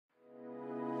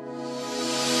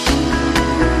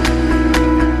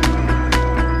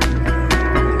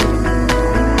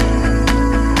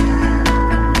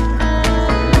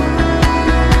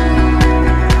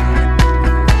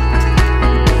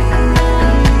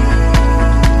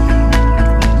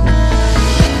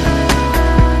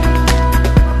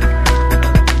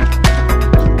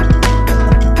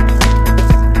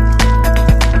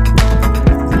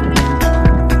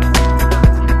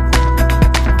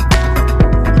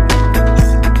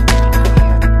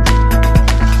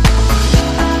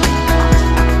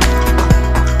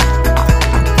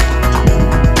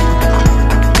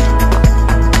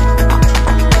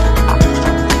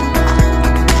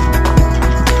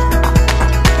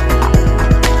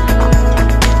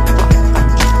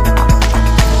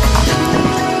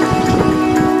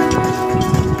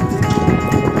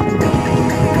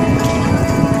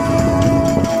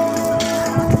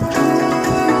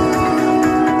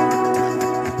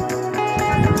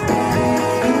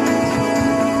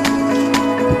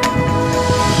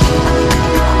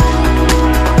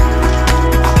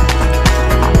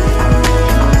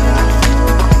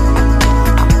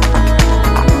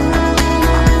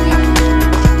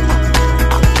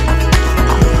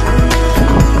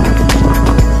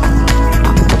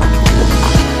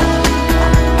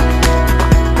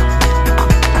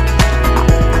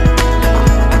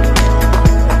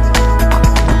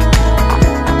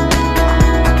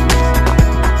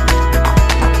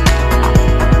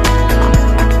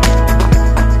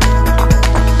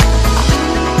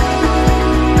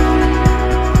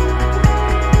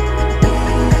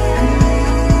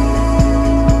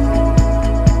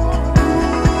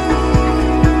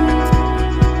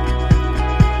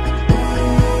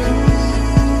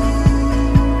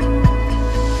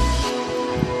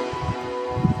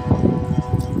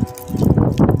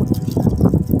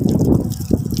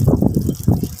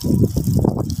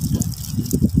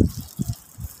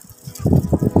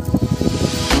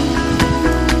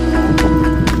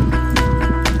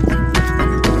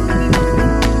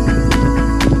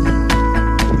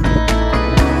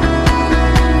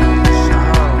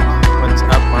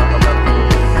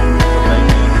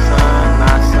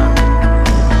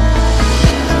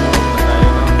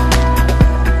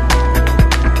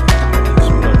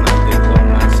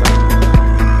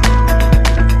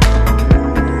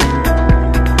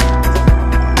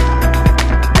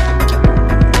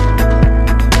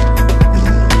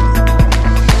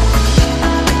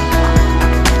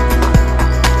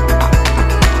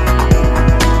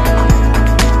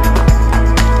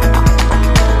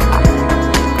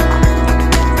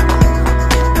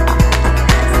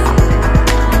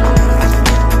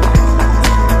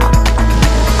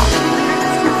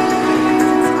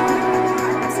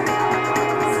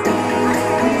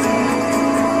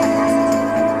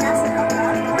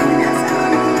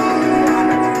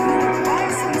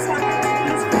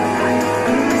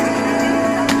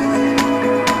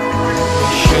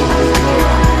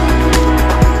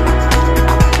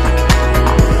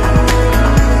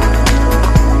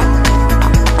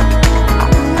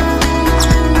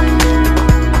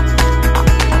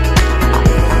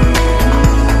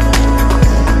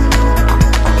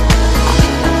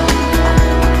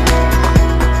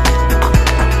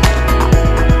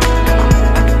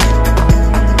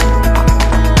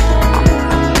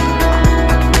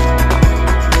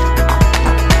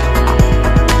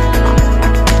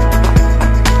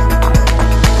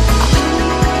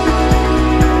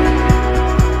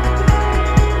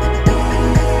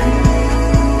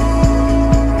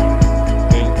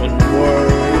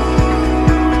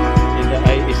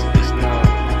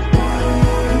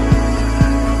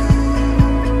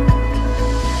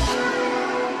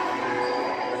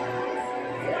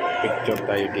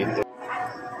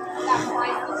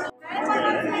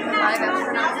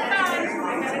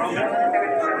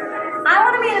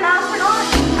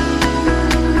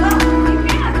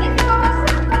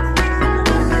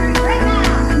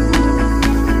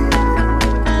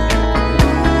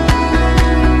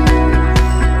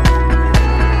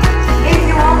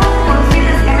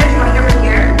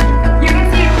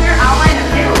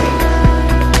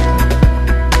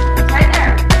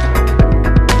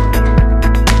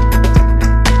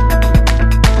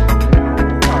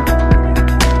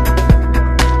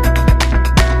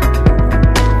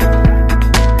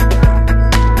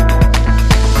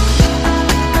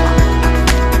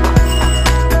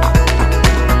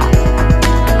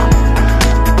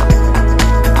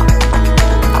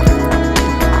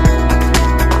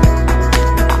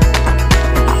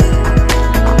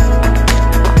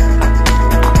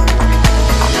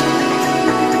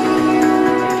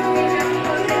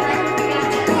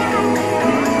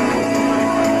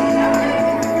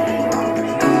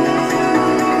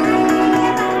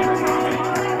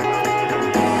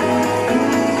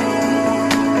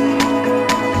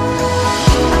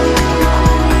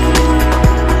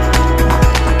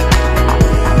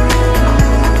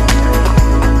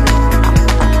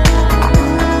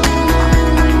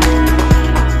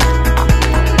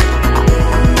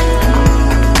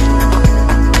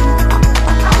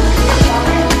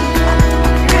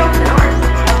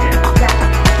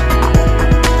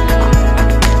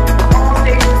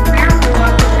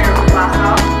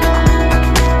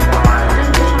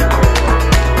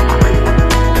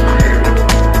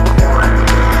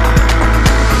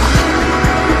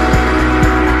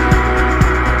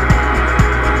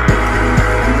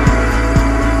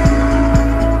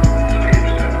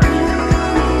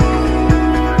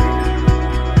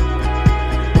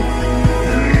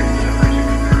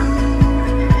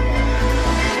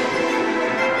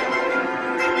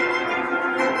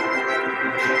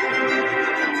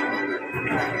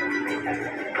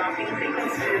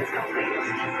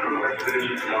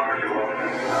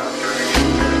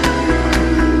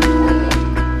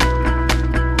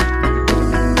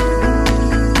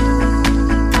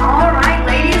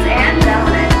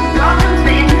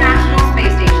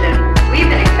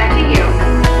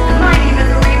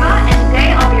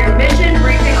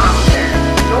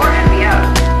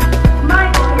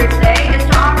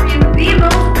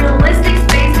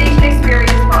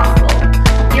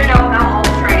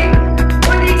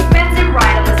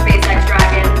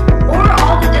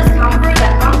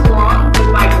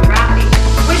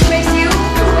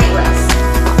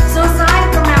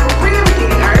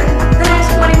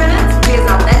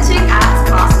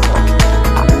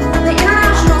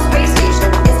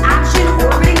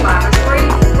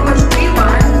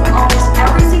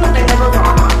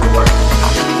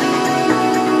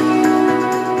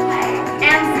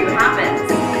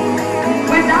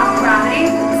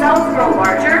Cells grow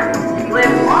larger,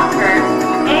 live longer,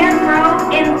 and grow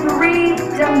in 3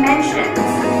 dimensions.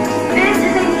 This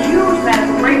is a huge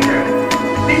medical breakthrough.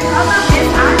 Because of this,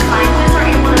 our scientists are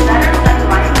able to better study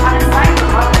life on a cellular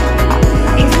level.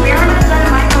 Experiments done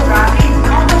in microgravity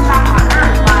help us back on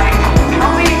Earth by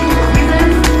helping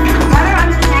diseases, better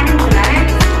understanding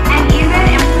genetics, and even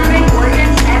improving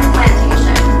organ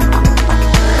transplantation.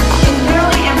 It's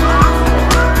nearly impossible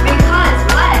because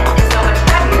lead is so much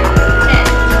heavier than tin.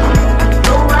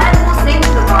 The lead will sink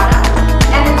to the bottom,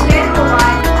 and the tin will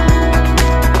rise.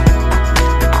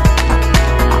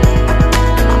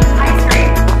 Ice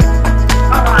cream.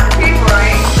 A lot of people,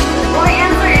 right? Well, the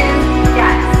answer is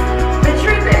yes. The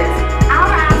truth is,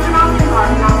 our astronauts and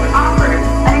cosmonauts offer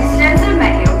an extensive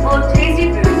menu full of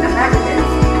tasty foods and beverages,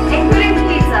 including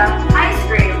pizza, ice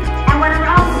cream, and whatever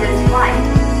else it is you like.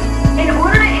 In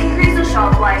order to increase the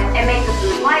shelf life and make the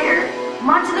food lighter,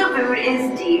 much of the food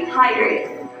is dehydrated,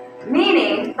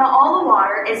 meaning that all the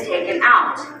water is taken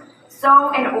out.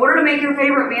 So in order to make your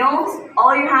favorite meals,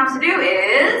 all you have to do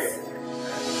is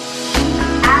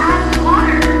add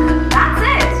water. That's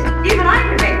it. Even I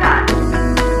can make that.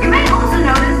 You may also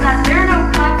notice that there are no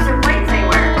cups or plates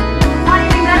anywhere. Why do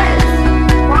you think that is?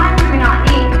 Why would we not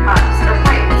need cups or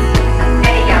plates?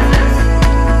 Any guesses?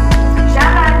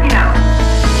 Shout out if you know.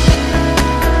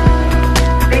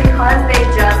 Because they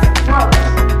just float.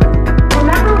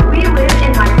 Remember, we live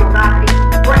in microgravity,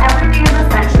 where everything is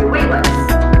essentially weightless.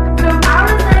 So if I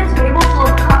were to set a table full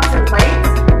of cups and plates,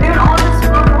 they would all just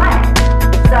float away.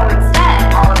 So instead,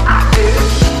 all of our food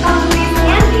comes in these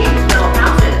handy little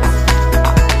pouches.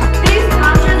 These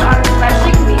pouches are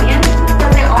especially convenient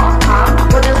because they all come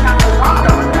with a strap of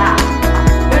Velcro on the back.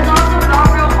 There's also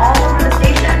Velcro all over the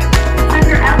station. So if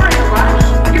you're ever in a rush,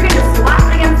 you can just slap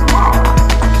it against the wall.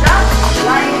 Just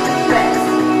like this.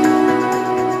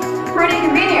 Pretty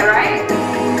convenient, right?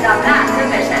 Now that's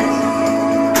efficient.